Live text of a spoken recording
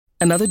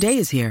Another day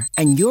is here,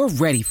 and you're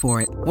ready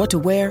for it. What to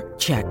wear?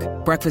 Check.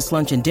 Breakfast,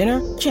 lunch, and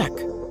dinner? Check.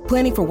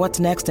 Planning for what's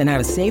next and how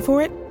to save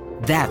for it?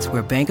 That's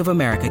where Bank of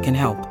America can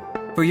help.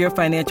 For your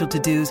financial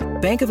to-dos,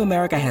 Bank of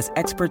America has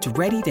experts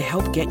ready to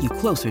help get you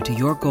closer to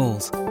your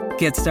goals.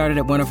 Get started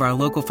at one of our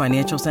local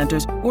financial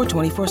centers or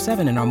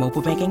 24/7 in our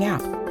mobile banking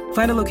app.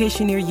 Find a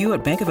location near you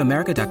at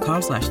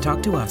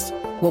bankofamerica.com/talktous.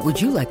 What would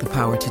you like the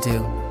power to do?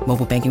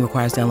 Mobile banking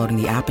requires downloading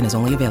the app and is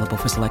only available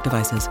for select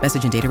devices.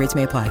 Message and data rates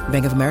may apply.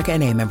 Bank of America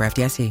N.A., member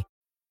FDIC.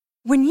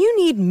 When you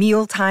need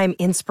mealtime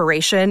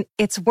inspiration,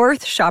 it's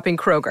worth shopping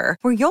Kroger,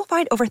 where you'll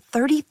find over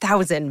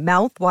 30,000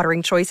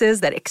 mouth-watering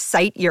choices that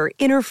excite your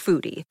inner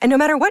foodie. And no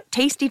matter what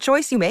tasty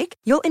choice you make,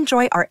 you'll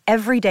enjoy our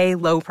everyday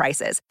low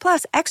prices,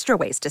 plus extra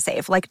ways to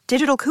save, like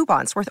digital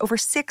coupons worth over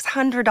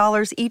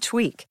 $600 each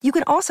week. You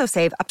can also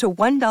save up to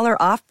 $1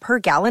 off per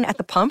gallon at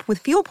the pump with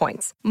fuel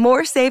points.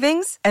 More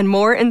savings and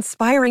more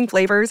inspiring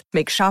flavors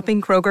make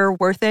shopping Kroger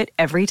worth it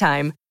every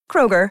time.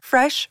 Kroger,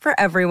 fresh for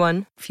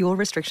everyone. Fuel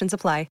restrictions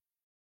apply.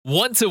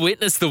 Want to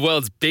witness the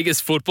world's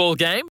biggest football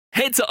game?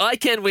 Head to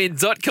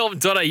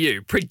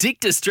iCanWin.com.au,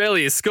 predict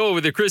Australia's score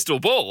with a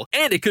crystal ball,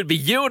 and it could be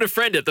you and a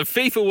friend at the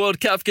FIFA World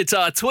Cup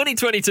Qatar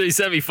 2022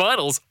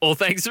 semi-finals, all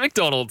thanks to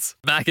McDonald's.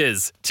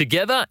 Maccas,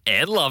 together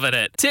and loving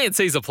it.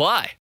 TNCs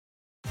apply.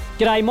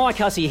 G'day, Mike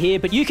Hussey here,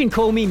 but you can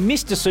call me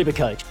Mr.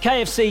 Supercoach.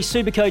 KFC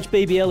Supercoach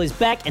BBL is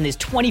back and there's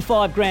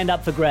 25 grand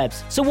up for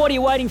grabs. So what are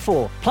you waiting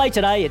for? Play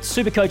today at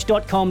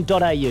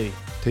supercoach.com.au.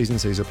 T's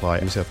and C's apply.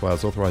 New South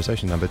Wales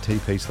authorisation number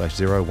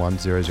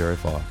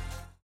TP/01005.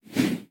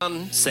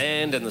 Sun,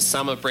 sand and the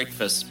summer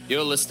breakfast.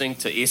 You're listening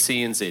to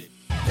SENZ.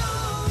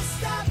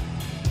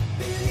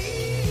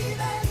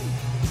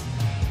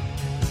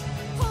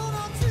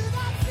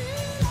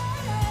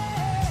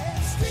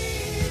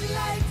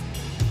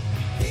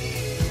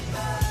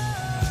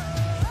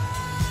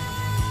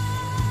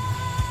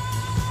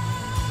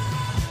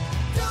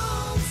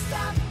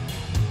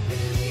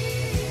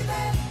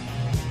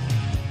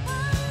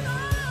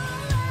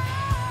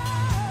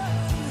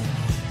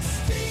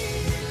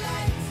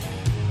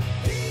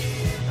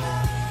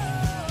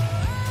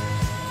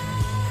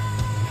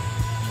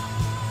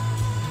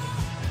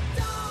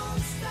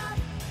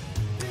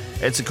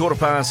 It's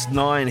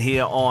 9:15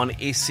 here on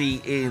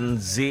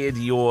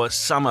SENZ, your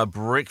summer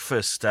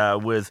breakfast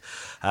with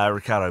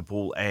Ricardo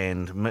Ball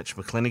and Mitch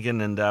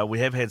McClenaghan. And we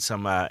have had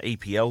some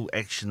EPL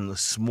action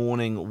this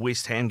morning.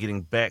 West Ham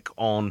getting back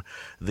on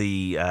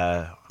the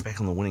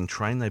winning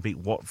train. They beat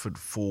Watford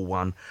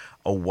 4-1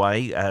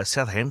 away.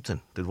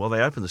 Southampton did well.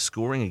 They opened the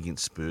scoring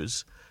against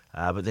Spurs.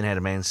 But then had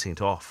a man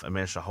sent off and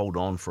managed to hold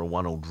on for a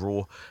 1-1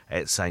 draw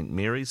at St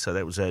Mary's, so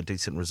that was a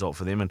decent result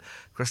for them. And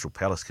Crystal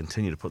Palace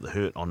continue to put the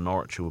hurt on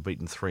Norwich, who were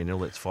beaten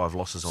 3-0. That's 5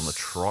 losses on the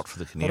trot for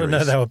the Canaries. I don't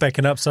know they were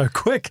backing up so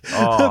quick.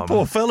 Oh,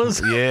 poor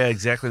fellas. Yeah,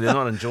 exactly. They're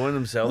not enjoying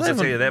themselves. I'll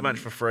tell you that much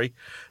for free.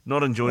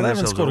 Not enjoying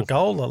themselves. They haven't scored a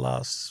goal the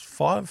last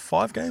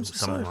five games or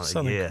something like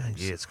something. Yeah,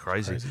 it's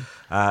crazy.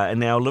 And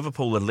now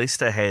Liverpool and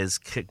Leicester has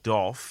kicked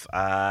off,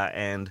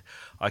 and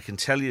I can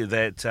tell you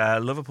that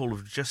Liverpool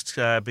have just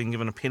been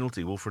given a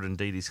penalty. Wilfred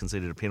Ndidi's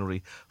conceded a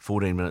penalty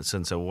 14 minutes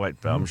in, so we'll wait.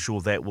 But I'm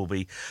sure that will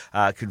be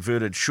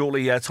converted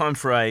shortly. Time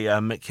for a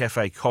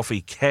McCafe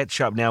Coffee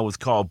catch-up now with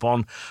Kyle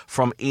Bond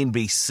from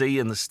NBC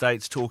in the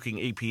States talking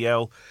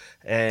EPL.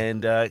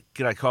 And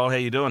g'day, Kyle. How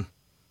you doing?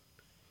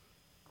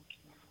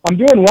 I'm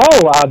doing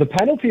well. The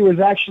penalty was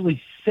actually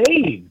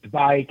saved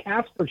by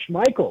Kasper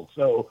Schmeichel.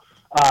 So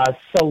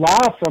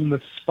Salah from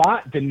the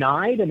spot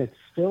denied, and it's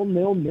still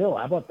 0-0.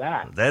 How about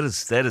that? That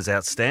is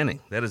outstanding.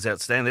 That is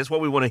outstanding. That's what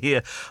we want to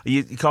hear.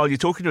 Kyle, you're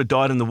talking to a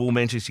dyed-in-the-wool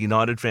Manchester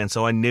United fan,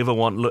 so I never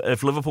want...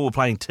 If Liverpool were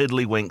playing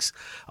tiddlywinks,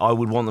 I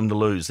would want them to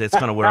lose. That's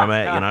kind of where I'm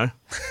at, you know?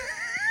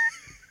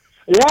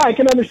 Yeah, I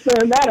can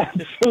understand that,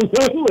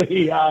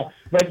 absolutely.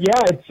 But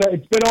yeah,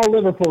 it's been all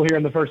Liverpool here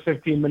in the first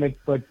 15 minutes,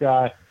 but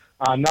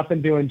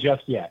nothing doing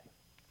just yet.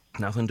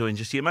 Nothing doing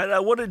just yet, mate.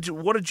 What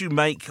did you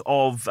make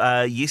of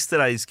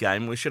yesterday's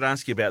game? We should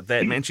ask you about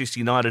that. Manchester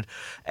United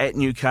at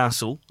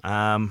Newcastle.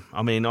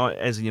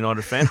 As a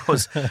United fan,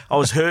 I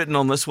was hurting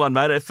on this one,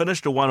 mate. It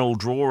finished a 1-1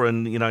 draw,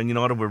 and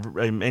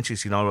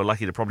Manchester United were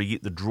lucky to probably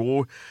get the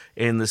draw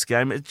in this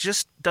game. It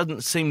just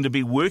doesn't seem to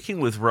be working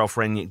with Ralph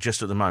Rangnick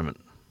just at the moment.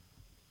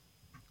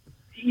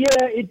 Yeah,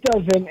 it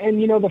doesn't.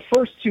 And the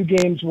first two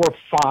games were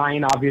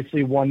fine.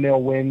 Obviously,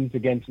 1-0 wins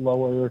against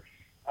lower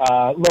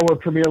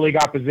Premier League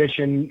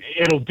opposition.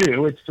 It'll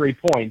do. It's 3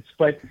 points.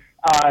 But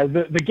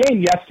the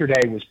game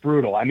yesterday was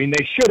brutal. I mean,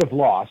 they should have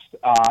lost.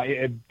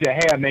 De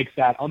Gea makes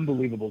that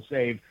unbelievable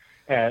save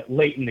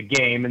late in the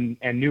game,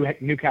 and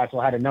Newcastle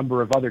had a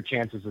number of other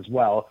chances as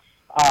well.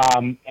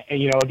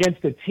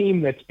 Against a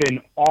team that's been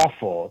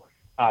awful,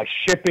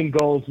 shipping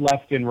goals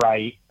left and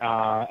right,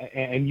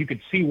 and you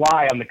could see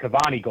why on the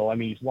Cavani goal. I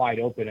mean, he's wide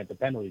open at the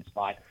penalty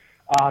spot.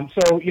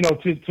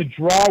 To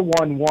draw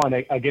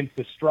 1-1 against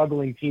a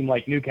struggling team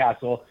like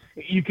Newcastle,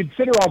 you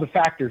consider all the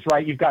factors,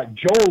 right? You've got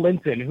Joel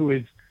Linton, who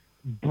is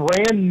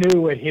brand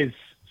new at his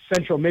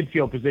central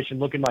midfield position,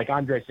 looking like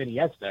Andres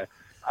Iniesta.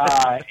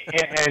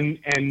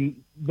 and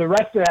the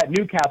rest of that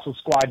Newcastle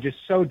squad just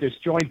so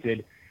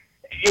disjointed.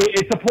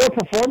 It's a poor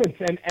performance,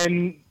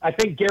 and I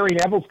think Gary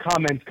Neville's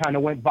comments kind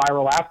of went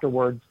viral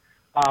afterwards.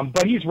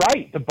 But he's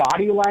right. The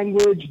body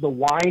language, the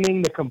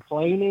whining, the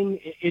complaining,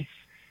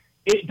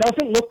 it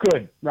doesn't look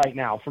good right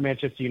now for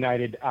Manchester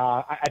United.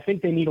 I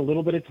think they need a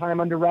little bit of time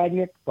under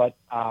Rangnick, but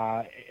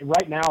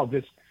right now,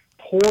 this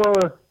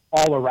poor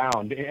all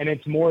around, and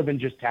it's more than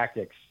just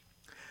tactics.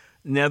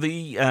 Now,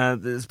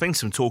 there's been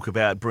some talk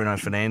about Bruno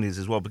Fernandes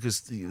as well,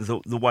 because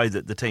the way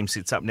that the team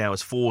sets up now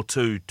is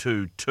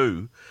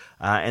 4-2-2-2,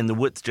 and the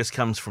width just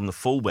comes from the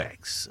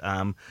fullbacks.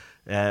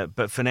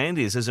 But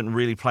Fernandes isn't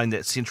really playing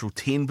that central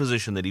 10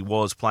 position that he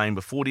was playing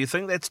before. Do you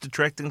think that's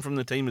detracting from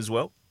the team as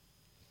well?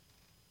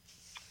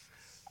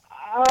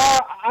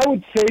 I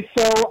would say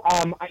so.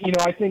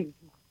 I think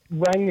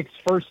Rangnick's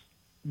first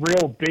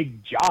real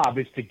big job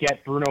is to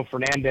get Bruno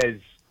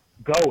Fernandes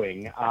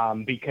going,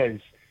 because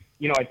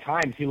at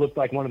times he looked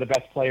like one of the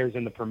best players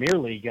in the Premier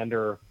League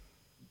under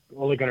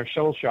Ole Gunnar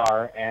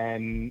Solskjaer,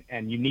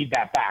 and you need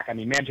that back. I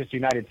mean, Manchester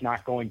United's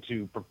not going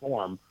to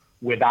perform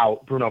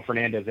without Bruno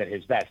Fernandes at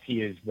his best.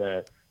 He is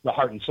the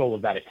heart and soul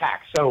of that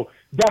attack. So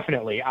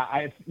definitely,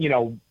 I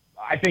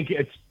think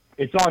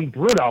it's on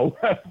Bruno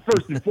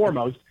first and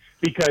foremost,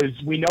 because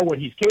we know what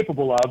he's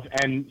capable of,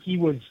 and he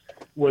was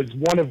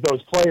one of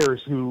those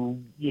players who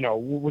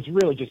was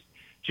really just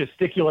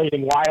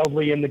gesticulating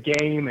wildly in the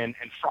game and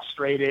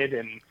frustrated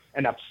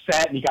and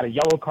upset, and he got a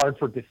yellow card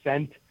for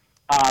dissent.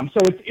 So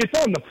it's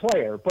on the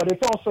player, but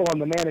it's also on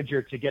the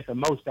manager to get the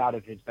most out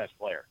of his best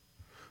player.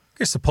 I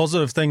guess the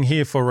positive thing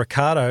here for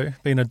Ricardo,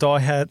 being a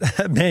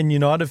diehard Man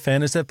United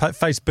fan, is that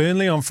face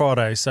Burnley on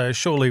Friday. So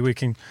surely we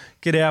can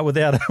get out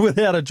without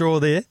a draw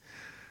there.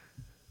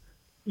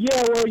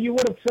 Yeah, well, you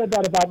would have said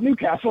that about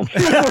Newcastle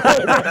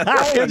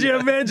too. Could you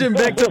imagine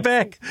back to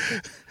back?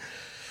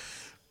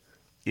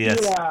 Yes.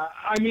 Yeah,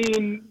 I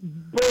mean,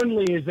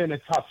 Burnley is in a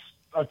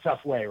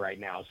tough way right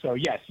now. So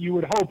yes, you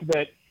would hope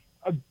that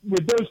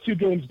with those two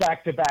games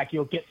back to back,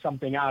 you'll get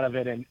something out of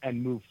it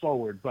and move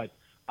forward. But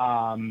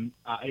after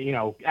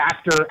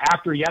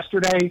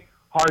yesterday,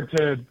 hard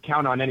to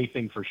count on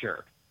anything for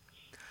sure.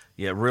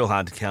 Yeah, real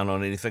hard to count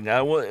on anything.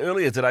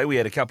 Earlier today, we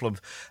had a couple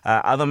of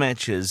other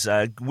matches.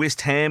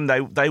 West Ham,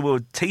 they were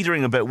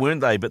teetering a bit,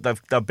 weren't they? But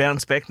they've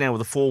bounced back now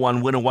with a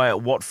 4-1 win away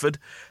at Watford.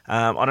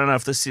 I don't know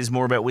if this says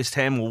more about West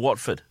Ham or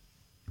Watford.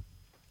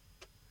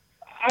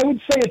 I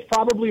would say it's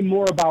probably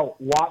more about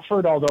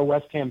Watford, although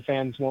West Ham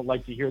fans won't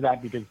like to hear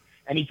that, because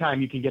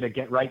anytime you can get a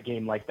get-right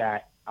game like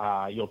that,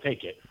 you'll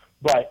take it.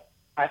 But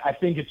I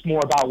think it's more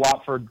about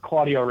Watford.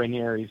 Claudio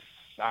Ranieri's,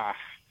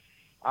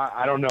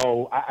 I don't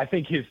know. I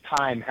think his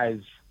time has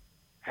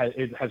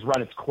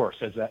run its course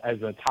as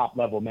a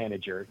top-level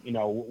manager.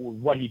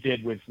 What he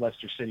did with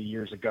Leicester City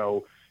years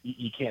ago,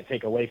 you can't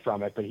take away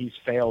from it, but he's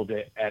failed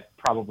at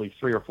probably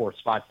 3 or 4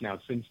 spots now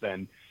since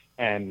then,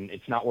 and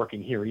it's not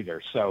working here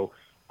either. So,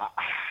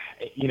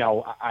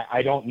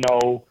 I don't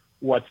know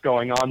what's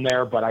going on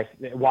there, but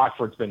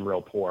Watford's been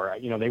real poor.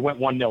 They went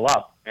 1-0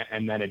 up,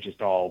 and then it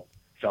just all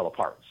fell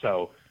apart.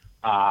 So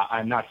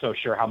I'm not so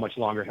sure how much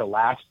longer he'll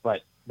last,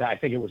 but I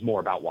think it was more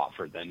about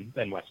Watford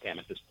than West Ham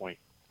at this point.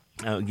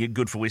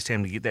 Good for West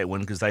Ham to get that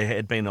win, because they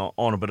had been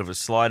on a bit of a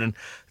slide. And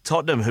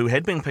Tottenham, who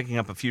had been picking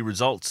up a few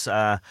results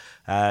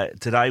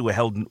today, were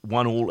held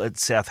 1-1 at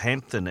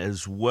Southampton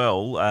as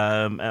well.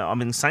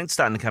 Saints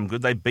starting to come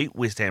good. They beat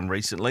West Ham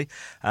recently,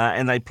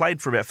 and they played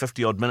for about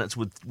 50-odd minutes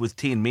with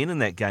 10 men in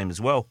that game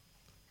as well.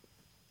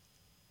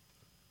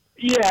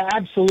 Yeah,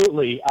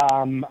 absolutely.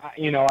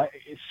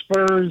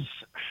 Spurs,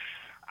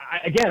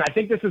 again, I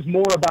think this is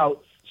more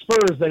about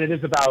Spurs than it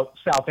is about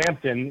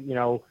Southampton.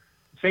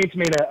 Saints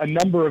made a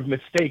number of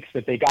mistakes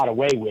that they got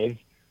away with.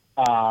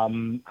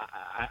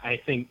 I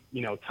think,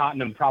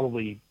 Tottenham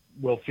probably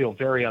will feel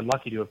very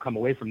unlucky to have come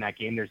away from that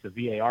game. There's the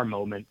VAR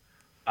moment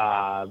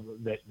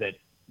that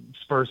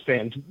Spurs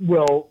fans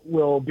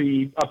will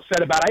be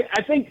upset about.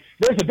 I think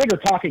there's a bigger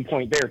talking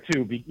point there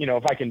too.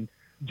 If I can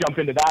jump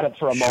into that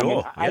for a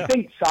moment. Yeah. I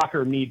think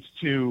soccer needs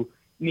to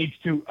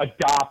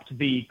adopt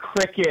the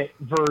cricket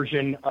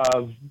version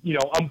of,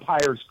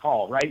 umpire's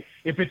call, right?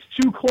 If it's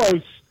too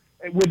close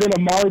within a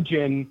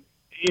margin,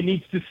 it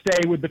needs to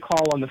stay with the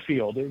call on the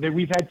field.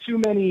 We've had too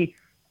many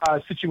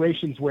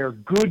situations where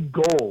good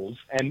goals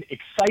and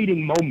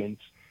exciting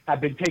moments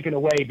have been taken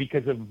away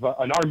because of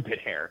an armpit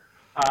hair.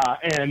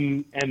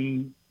 And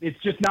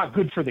it's just not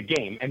good for the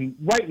game. And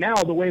right now,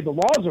 the way the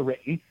laws are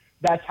written,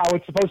 that's how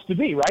it's supposed to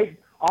be, right?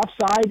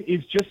 Offside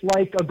is just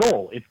like a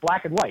goal. It's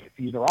black and white. It's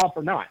either off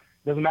or not.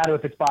 Doesn't matter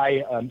if it's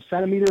by a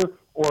centimeter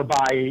or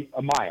by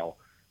a mile.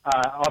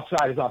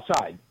 Offside is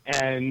offside.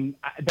 And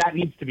that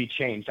needs to be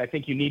changed. I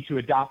think you need to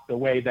adopt the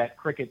way that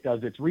cricket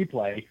does its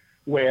replay,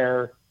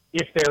 where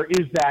if there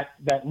is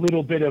that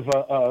little bit of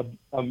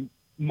a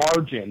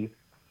margin,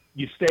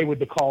 you stay with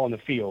the call on the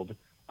field.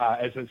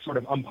 as a sort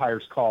of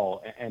umpire's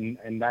call, and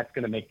that's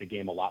going to make the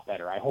game a lot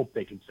better. I hope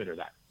they consider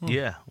that.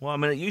 Yeah, well, I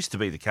mean, it used to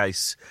be the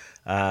case.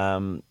 I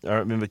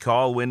remember,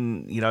 Kyle,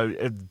 when,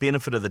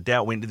 benefit of the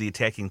doubt went to the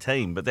attacking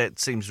team, but that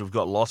seems to have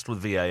got lost with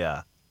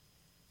VAR.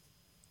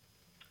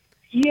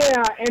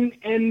 Yeah,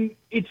 and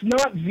it's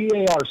not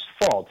VAR's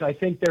fault. I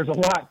think there's a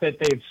lot that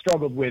they've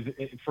struggled with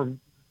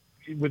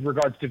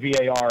regards to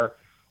VAR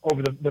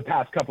over the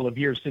past couple of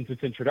years since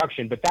its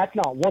introduction, but that's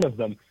not one of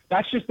them.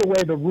 That's just the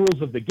way the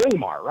rules of the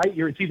game are, right?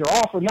 It's either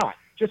off or not,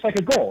 just like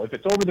a goal. If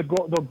it's over the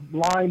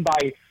line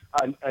by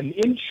an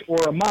inch or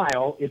a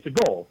mile, it's a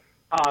goal.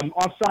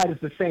 Offside is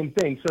the same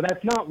thing. So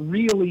that's not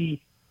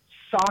really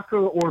soccer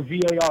or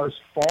VAR's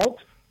fault,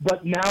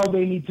 but now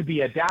they need to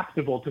be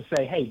adaptable to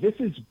say, hey, this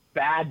is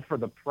bad for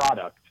the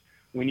product.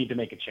 We need to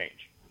make a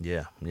change.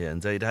 Yeah,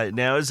 indeed. Hey,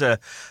 now, as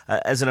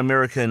an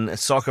American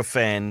soccer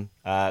fan,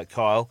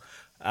 Kyle,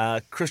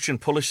 Christian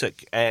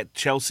Pulisic at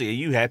Chelsea, are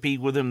you happy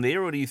with him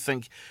there, or do you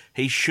think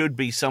he should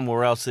be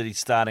somewhere else that he's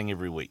starting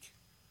every week?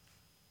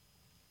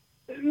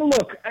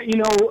 Look,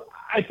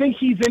 I think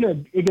he's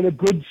in a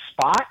good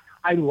spot.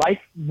 I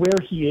like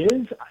where he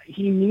is.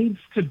 He needs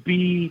to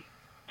be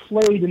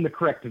played in the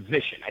correct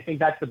position. I think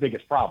that's the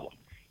biggest problem.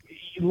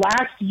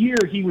 Last year,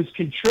 he was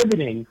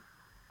contributing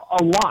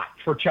a lot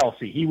for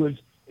Chelsea. He was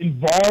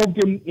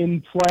involved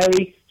in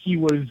play. He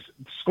was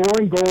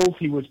scoring goals.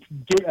 He was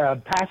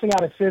passing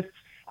out assists.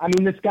 I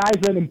mean, this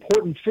guy's an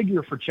important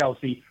figure for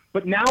Chelsea.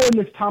 But now in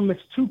this Thomas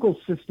Tuchel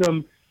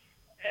system,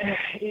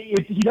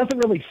 he doesn't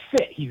really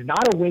fit. He's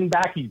not a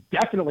wing-back. He's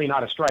definitely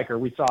not a striker.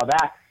 We saw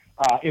that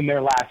in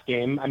their last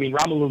game. I mean,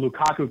 Romelu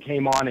Lukaku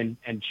came on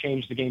and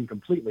changed the game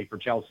completely for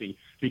Chelsea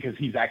because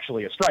he's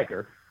actually a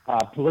striker.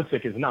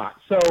 Pulisic is not.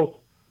 So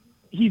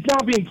he's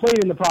not being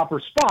played in the proper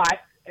spot,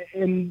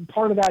 and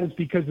part of that is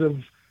because of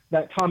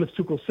that Thomas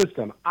Tuchel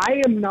system.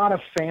 I am not a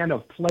fan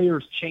of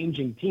players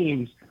changing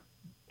teams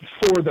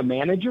for the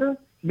manager.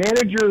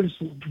 Managers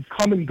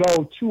come and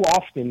go too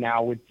often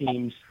now with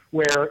teams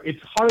where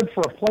it's hard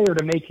for a player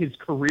to make his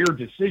career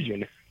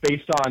decision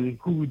based on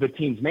who the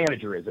team's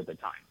manager is at the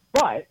time.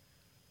 But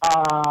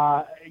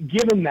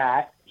given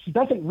that, he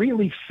doesn't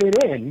really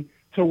fit in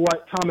to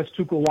what Thomas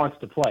Tuchel wants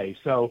to play.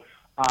 So,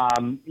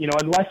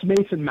 unless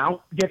Mason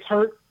Mount gets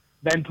hurt,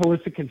 then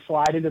Pulisic can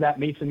slide into that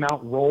Mason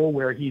Mount role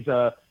where he's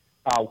a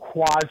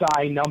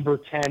quasi number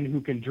 10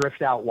 who can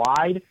drift out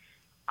wide.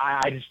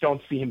 I just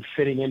don't see him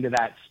fitting into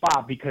that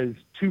spot because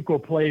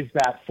Tuchel plays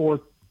that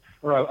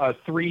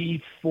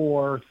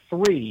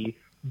 3-4-3,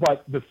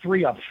 but the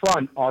three up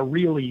front are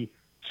really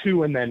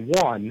two and then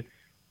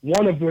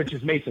one of which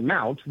is Mason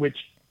Mount, which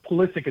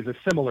Pulisic is a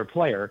similar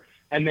player,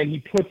 and then he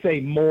puts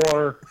a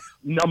more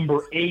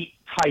number 8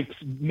 type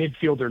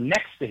midfielder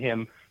next to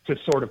him to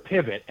sort of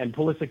pivot, and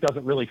Pulisic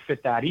doesn't really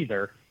fit that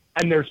either,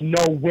 and there's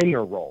no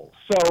winger role.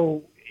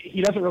 So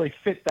he doesn't really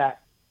fit the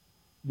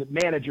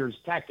manager's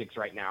tactics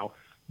right now.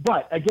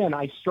 But, again,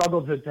 I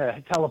struggle to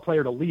tell a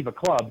player to leave a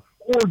club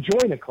or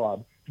join a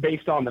club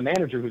based on the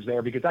manager who's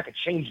there because that could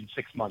change in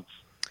 6 months.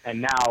 And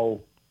now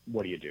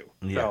what do you do?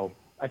 Yeah. So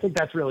I think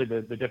that's really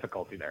the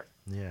difficulty there.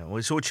 Yeah, well,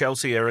 we saw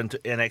Chelsea are in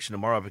action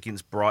tomorrow up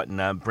against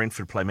Brighton.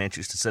 Brentford play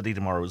Manchester City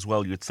tomorrow as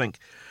well. You'd think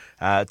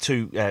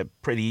two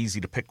pretty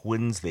easy to pick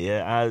wins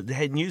there.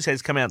 News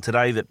has come out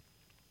today that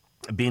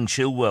Ben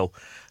Chilwell,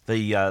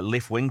 the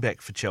left wing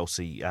back for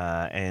Chelsea,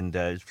 and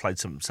has played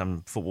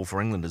some football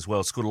for England as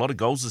well, scored a lot of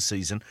goals this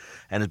season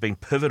and has been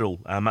pivotal,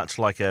 much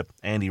like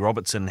Andy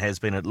Robertson has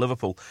been at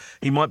Liverpool.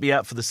 He might be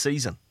out for the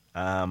season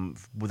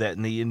with that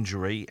knee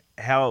injury.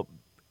 How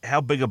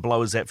big a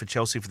blow is that for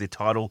Chelsea for their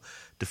title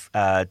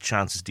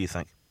chances, do you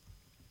think?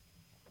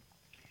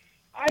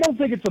 I don't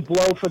think it's a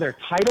blow for their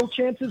title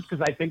chances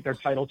because I think their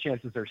title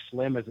chances are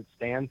slim as it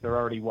stands. They're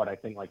already,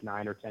 like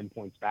 9 or 10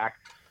 points back.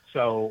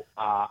 So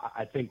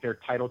I think their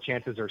title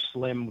chances are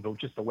slim with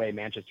just the way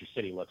Manchester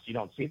City looks. You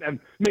don't see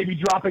them maybe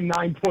dropping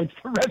 9 points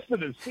the rest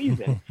of the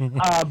season.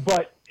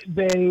 But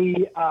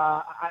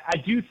I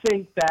do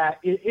think that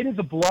it is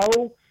a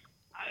blow.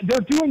 They're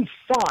doing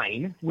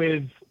fine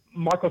with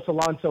Marcos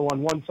Alonso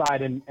on one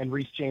side and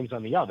Reece James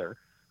on the other.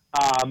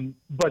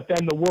 But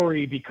then the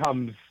worry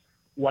becomes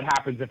what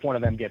happens if one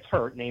of them gets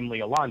hurt, namely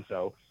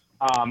Alonso.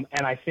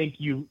 And I think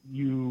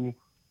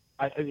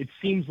it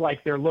seems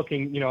like they're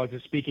looking,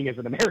 just speaking as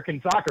an American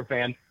soccer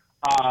fan,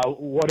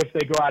 what if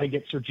they go out and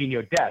get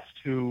Sergiño Dest,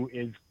 who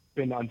has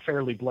been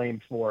unfairly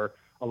blamed for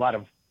a lot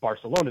of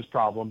Barcelona's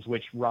problems,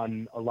 which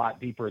run a lot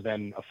deeper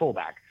than a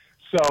fullback.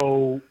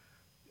 So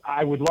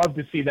I would love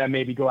to see them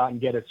maybe go out and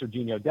get a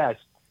Sergiño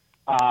Dest.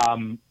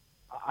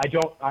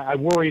 I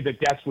worry that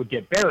Dest would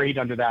get buried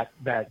under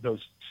those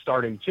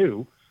starting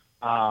two.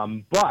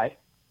 But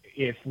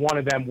if one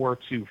of them were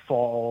to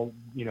fall,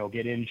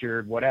 get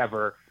injured,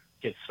 whatever,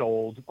 get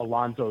sold.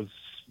 Alonso's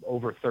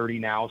over 30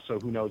 now, so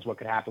who knows what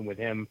could happen with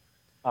him.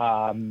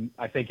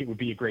 I think it would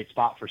be a great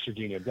spot for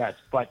Sergiño Dest,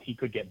 but he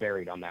could get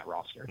buried on that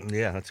roster.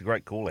 Yeah, that's a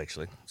great call,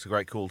 actually. It's a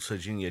great call,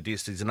 Sergiño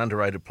Dest. He's an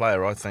underrated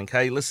player, I think.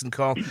 Hey, listen,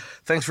 Kyle,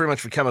 thanks very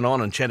much for coming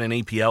on and chatting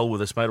EPL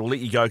with us, mate. I'll let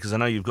you go because I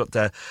know you've got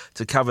to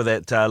cover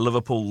that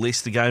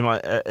Liverpool-Leicester game.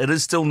 It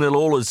is still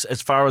 0-0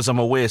 as far as I'm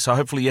aware, so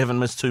hopefully you haven't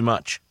missed too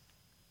much.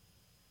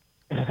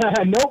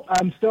 Nope,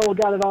 I'm still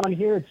got it on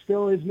here. It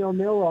still is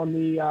 0-0 on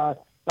the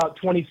about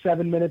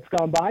 27 minutes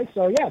gone by.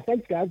 So, yeah,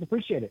 thanks, guys.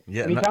 Appreciate it.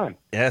 Yeah, Anytime.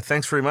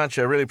 Thanks very much.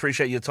 I really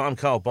appreciate your time.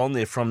 Kyle Bond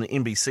there from the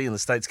NBC in the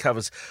States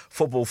covers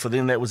football for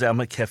them. That was our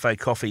McCafe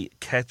Coffee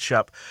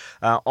catch-up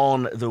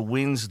on the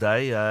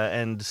Wednesday.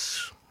 And,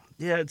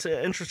 yeah, it's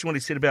interesting what he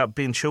said about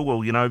Ben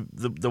Chilwell. You know,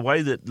 the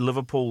way that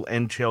Liverpool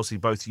and Chelsea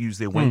both use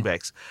their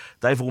wing-backs,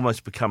 they've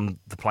almost become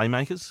the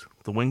playmakers,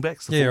 the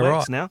wing-backs, the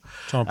full-backs now.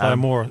 Trying to play a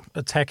more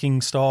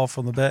attacking style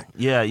from the back.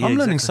 Yeah, I'm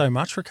learning so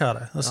much,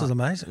 Ricardo. This is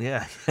amazing.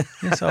 Yeah.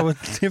 Yes, I would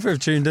never have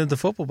tuned into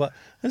football, but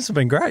this has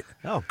been great.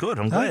 Oh, good.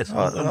 I'm glad.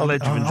 I'm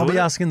glad you've enjoyed I'll be it.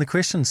 asking the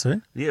questions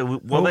soon. Yeah,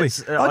 well,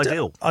 that's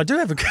ideal. I do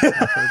have a...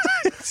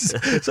 So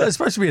it's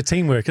supposed to be a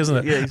teamwork, isn't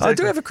it? Yeah, exactly. I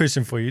do have a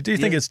question for you. Do you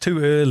think it's too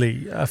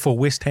early for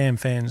West Ham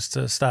fans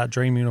to start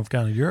dreaming of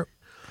going to Europe?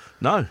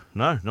 No,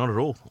 not at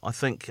all. I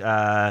think,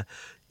 that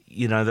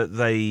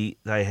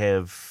they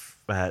have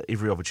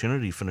every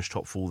opportunity to finish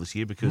top four this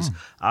year because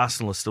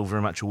Arsenal is still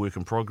very much a work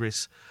in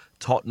progress.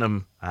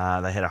 Tottenham,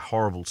 they had a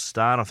horrible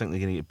start. I think they're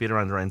going to get better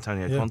under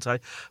Antonio Conte,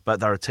 but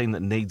they're a team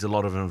that needs a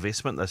lot of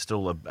investment. They're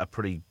still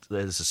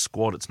as a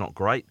squad, it's not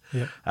great.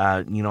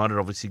 United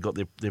obviously got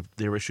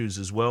their issues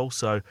as well,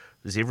 so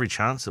there's every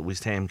chance that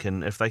West Ham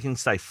can, if they can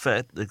stay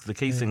fit, the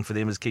key thing for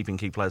them is keeping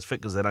key players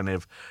fit because they don't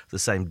have the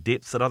same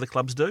depth that other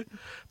clubs do.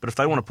 But if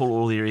they want to pull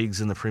all their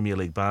eggs in the Premier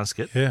League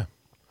basket,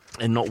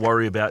 and not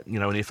worry about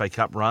an FA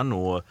Cup run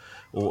or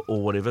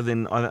whatever,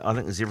 then I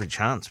think there's every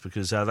chance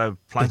because they're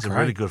playing some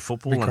really good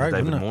football under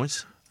David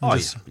Moyes.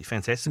 It'd be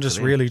fantastic. And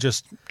really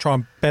just try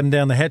and batten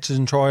down the hatches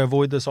and try to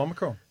avoid this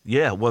Omicron.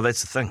 Yeah, well,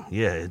 that's the thing.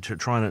 Yeah,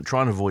 try and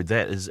avoid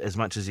that as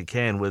much as you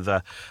can. With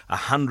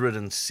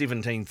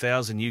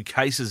 117,000 new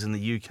cases in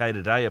the UK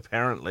today,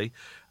 apparently,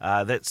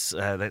 that's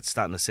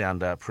starting to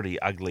sound pretty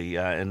ugly.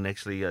 And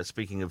actually,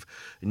 speaking of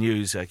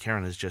news,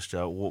 Karen has just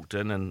walked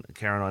in, and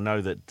Karen, I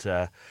know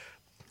that.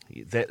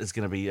 That is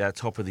going to be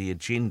top of the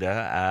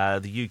agenda.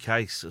 The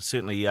UK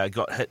certainly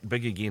got hit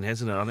big again,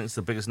 hasn't it? I think it's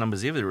the biggest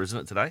numbers ever, isn't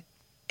it, today?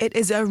 It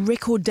is a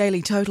record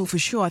daily total for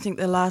sure. I think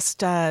the last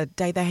day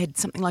they had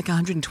something like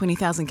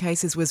 120,000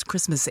 cases was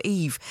Christmas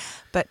Eve.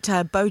 But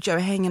Bojo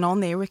hanging on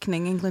there,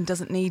 reckoning England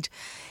doesn't need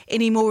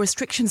any more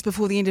restrictions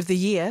before the end of the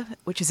year,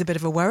 which is a bit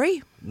of a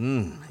worry.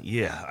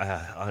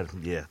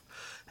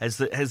 Has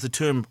the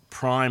term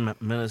Prime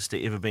Minister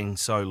ever been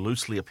so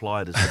loosely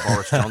applied as to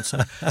Boris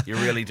Johnson? You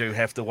really do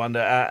have to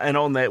wonder. And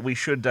on that, we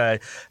should go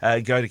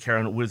to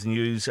Karen with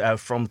news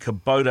from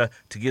Kubota.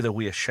 Together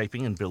we are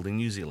shaping and building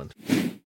New Zealand.